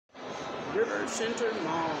River Center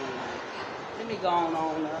Mall. Let me go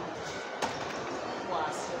on up.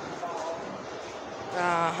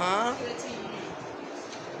 Uh-huh. I'm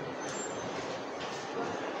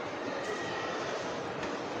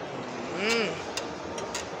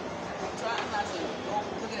trying not to go,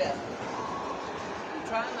 look at that. I'm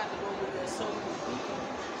trying not to go with that so many people.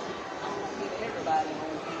 I don't want to get everybody on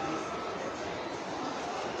camera.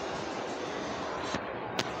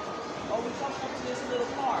 Oh, we come up to this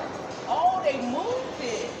little park. Oh, they moved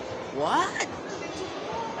it. What?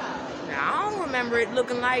 Now, I don't remember it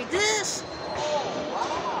looking like this. Oh,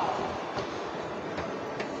 wow.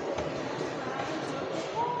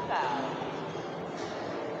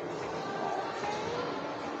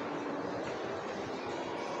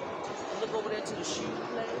 Look over there to the shoe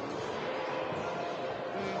place.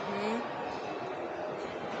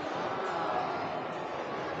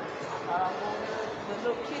 The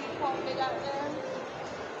little kitty park they got there.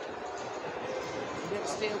 You better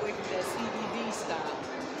stay away from that CBD style.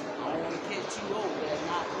 I don't want to catch you over there and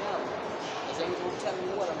not know. Because ain't no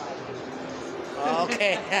telling what I might do.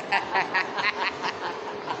 Okay.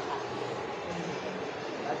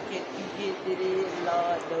 I can't you get it in,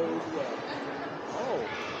 Lord knows what. Oh,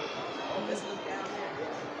 let's look down there.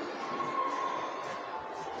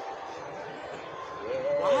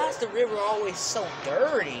 Yeah. Why is the river always so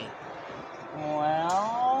dirty?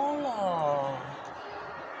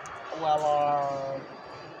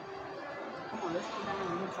 Come on, let's go down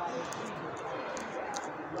and look at this.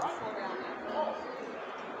 Y'all go down there. Oh,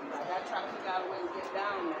 I gotta try to figure out a way to get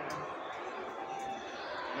down there.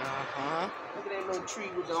 Look at that little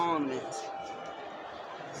tree with the ornaments.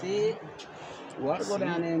 See it? We ought to go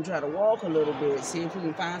down there and try to walk a little bit. See if we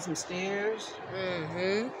can find some stairs.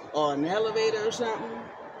 Or an elevator or something.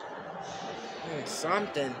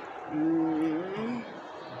 Something.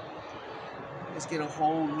 Let's get a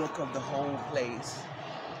whole look of the whole place.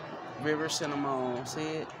 River Center Mall, see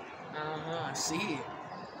it? I see it.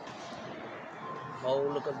 Whole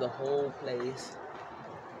look of the whole place.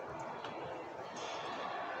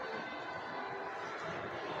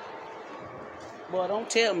 Boy, don't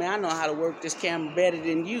tell me I know how to work this camera better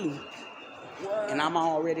than you. What? And I'm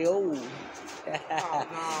already old. Oh,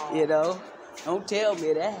 no. You know? Don't tell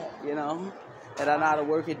me that, you know? That I know how to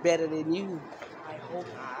work it better than you. I hope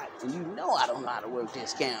not. And you know I don't know how to work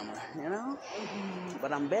this camera, you know?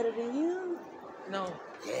 But I'm better than you? No.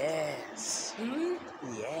 Yes.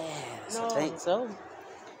 Yes, No. I think so.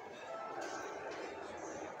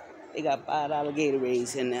 They got $5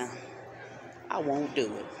 Gatorades in there. I won't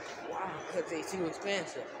do it. Wow, because they too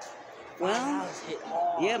expensive. Well, hit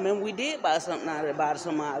hard. yeah, man, we did buy something out of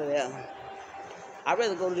there. I'd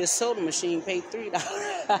rather go to this soda machine, pay $3.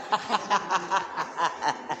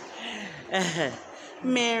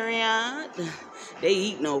 Marriott, they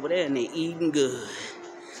eating over there and they eating good.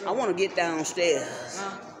 I want to get downstairs.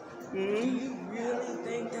 Do you really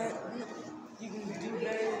think that you can do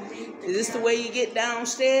better than me? Is this the way you get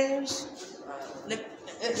downstairs?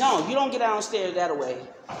 No, you don't get downstairs that way.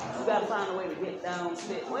 You gotta find a way to get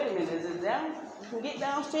downstairs. Wait a minute, is it down? You can get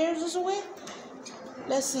downstairs this way?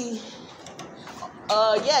 Let's see.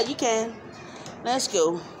 Yeah, you can. Let's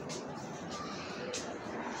go.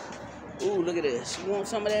 Ooh, look at this. You want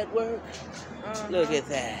some of that work? Look at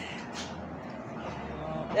that.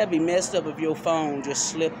 That'd be messed up if your phone just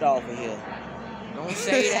slipped off of here. Don't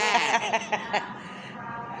say that.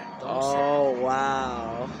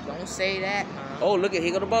 Wow. Don't say that. Oh, look at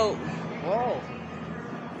here go the boat. Whoa.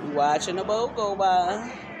 You watching the boat go by?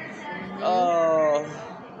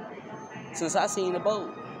 Since I seen the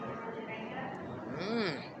boat.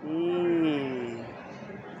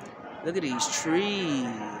 Look at these trees.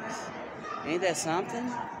 Ain't that something?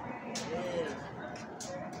 Yeah.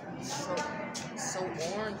 So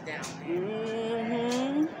orange down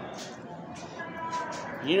there.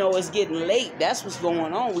 You know, it's getting late. That's what's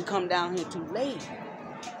going on. We come down here too late.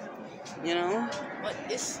 You know? But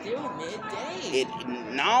it's still midday.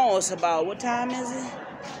 No, it's about, what time is it?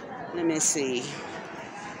 Let me see.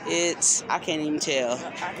 I can't even tell.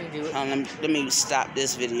 I can do it. Let me stop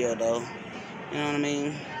this video, though. You know what I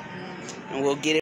mean? And we'll get it.